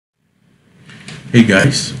Hey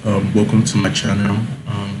guys, welcome to my channel.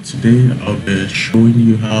 Today I'll be showing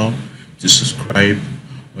you how to subscribe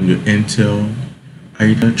on your Ntel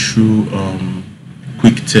either through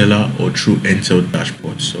Quickteller or through Ntel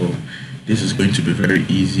dashboard. So this is going to be very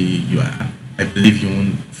easy. I believe you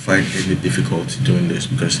won't find any difficulty doing this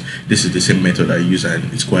because this is the same method I use and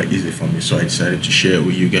it's quite easy for me. So I decided to share it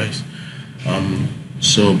with you guys.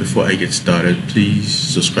 So before I get started, please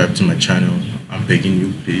subscribe to my channel. I'm begging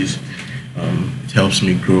you, please. It helps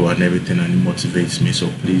me grow and everything, and it motivates me. So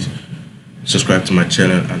please subscribe to my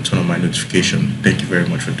channel and turn on my notification. Thank you very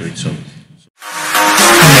much for doing so.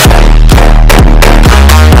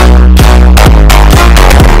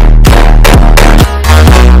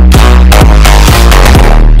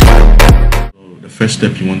 The first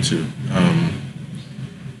step you want to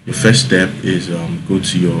your first step is go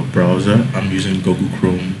to your browser. I'm using Google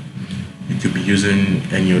Chrome. You could be using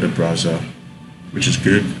any other browser, which is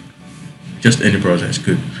good. Just any browser is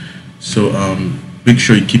good. So make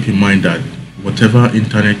sure you keep in mind that whatever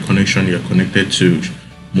internet connection you're connected to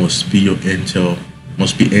must be your Ntel,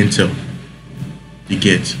 must be Ntel. You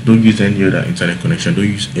get, don't use any other internet connection. Don't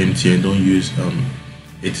use MTN, don't use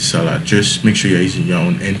Etisalat. Just make sure you're using your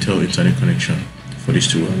own Ntel internet connection for this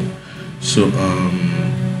to work. So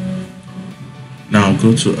now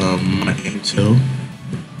go to my Ntel.com.ng.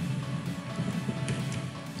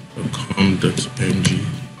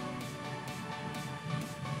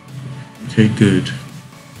 Okay, good.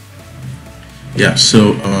 Yeah,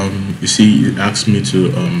 so you see it asks me to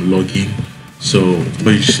log in. So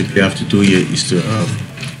what you simply have to do here is to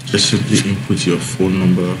just simply input your phone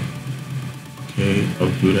number. Okay, I'll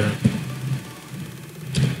do that.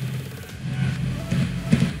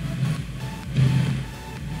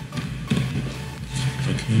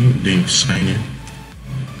 Okay, then sign in.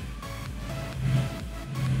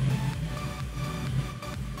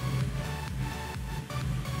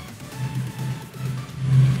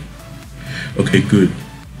 Okay, good.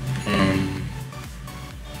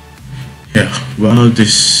 Yeah, while the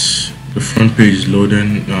front page is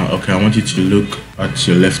loading, okay, I want you to look at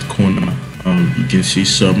your left corner. You can see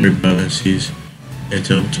summary balances,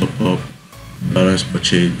 Airtel top up, balance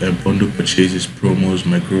purchase, bundle purchases, promos,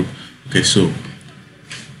 my group. Okay, so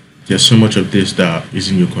there's so much of this that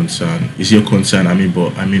isn't your concern. It's your concern,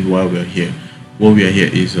 but while we're here, what we are here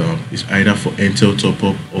is either for Airtel top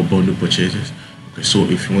up or bundle purchases. Okay, so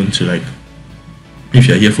if you want to if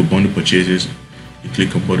you're here for bundle purchases, you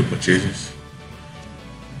click on bundle purchases.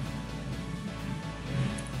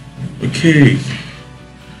 Okay.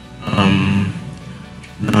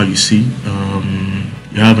 Now you see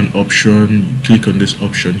you have an option. You click on this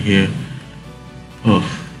option here. Oh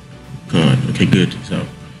god. Okay, good. So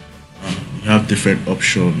you have different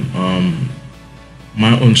option.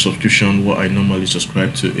 My own subscription, what I normally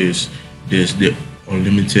subscribe to is there's the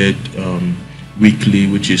unlimited weekly,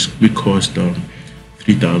 which cost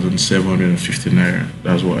 3,750 naira.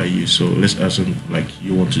 That's what I use. So let's assume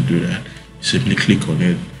you want to do that. Simply click on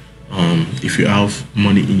it. If you have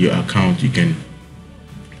money in your account, you can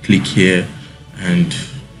click here, and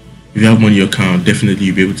if you have money in your account, definitely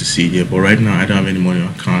you'll be able to see it here. But right now I don't have any money in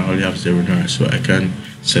my account. I only have 0 naira, so I can't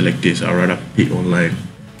select this. I'd rather pay online.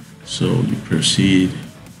 So you proceed.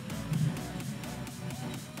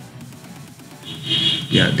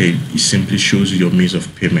 Yeah, then it simply shows you your means of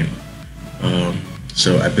payment.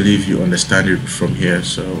 So I believe you understand it from here.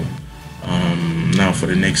 So now for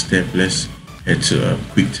the next step, let's head to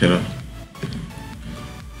Quickteller.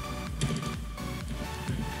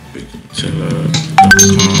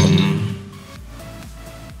 Quickteller.com.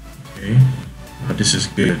 Okay, now this is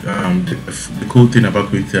good. The cool thing about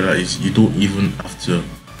Quickteller is you don't even have to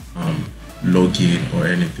log in or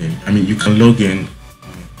anything. You can log in.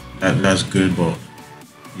 That's good, but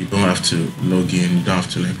you don't have to log in. You don't have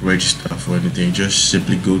to register for anything. Just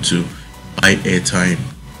simply go to buy airtime.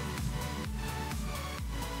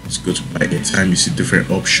 Let's go to buy airtime. You see different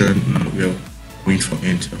option. Now we're going for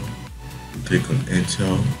Ntel. You click on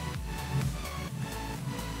Ntel.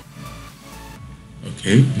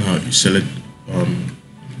 Okay, now you select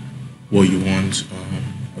what you want.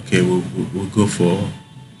 Okay, we'll go for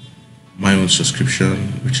my own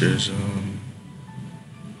subscription, which is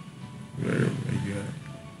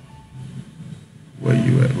where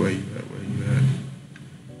you at?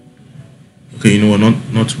 Okay, you know what,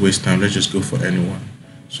 not to waste time, let's just go for anyone.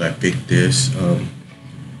 So I pick this.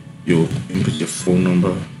 You input your phone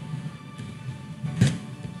number.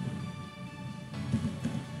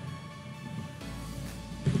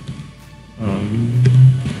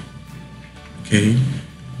 Okay,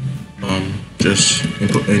 just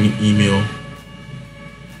input any email.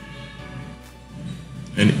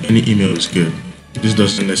 Any email is good. This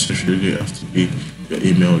doesn't necessarily have to be your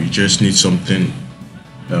email. You just need something.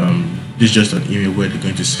 This is just an email where they're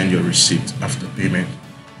going to send your receipt after payment.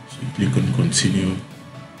 So you click on continue.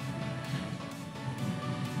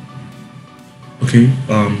 Okay.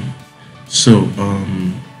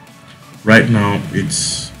 Right now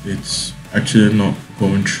it's actually not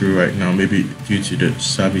going through right now, maybe due to the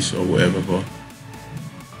service or whatever. But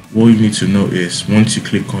what you need to know is once you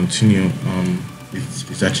click continue,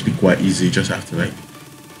 it's actually quite easy. You just have to, like,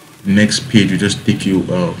 next page will just take you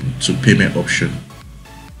to payment option.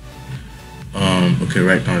 Okay,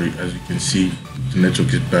 right now as you can see, the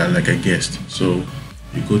network is bad like I guessed. So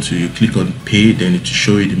you click on pay, then it will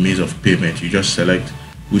show you the means of payment. You just select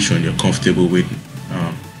which one you're comfortable with.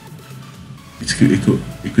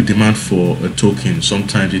 It could demand for a token.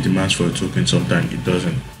 Sometimes it demands for a token, sometimes it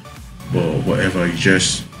doesn't. But whatever, you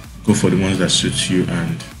just go for the ones that suit you,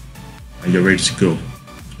 and you're ready to go.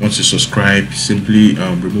 Once you subscribe, simply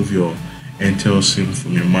remove your Ntel SIM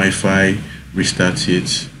from your MiFi, restart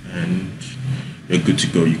it, and you're good to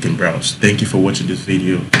go. You can browse. Thank you for watching this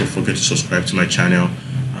video. Don't forget to subscribe to my channel,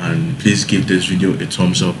 and please give this video a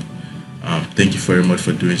thumbs up. Thank you very much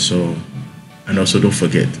for doing so, and also don't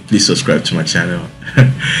forget, please subscribe to my channel.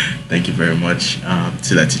 Thank you very much.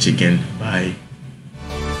 Till I teach again. Bye.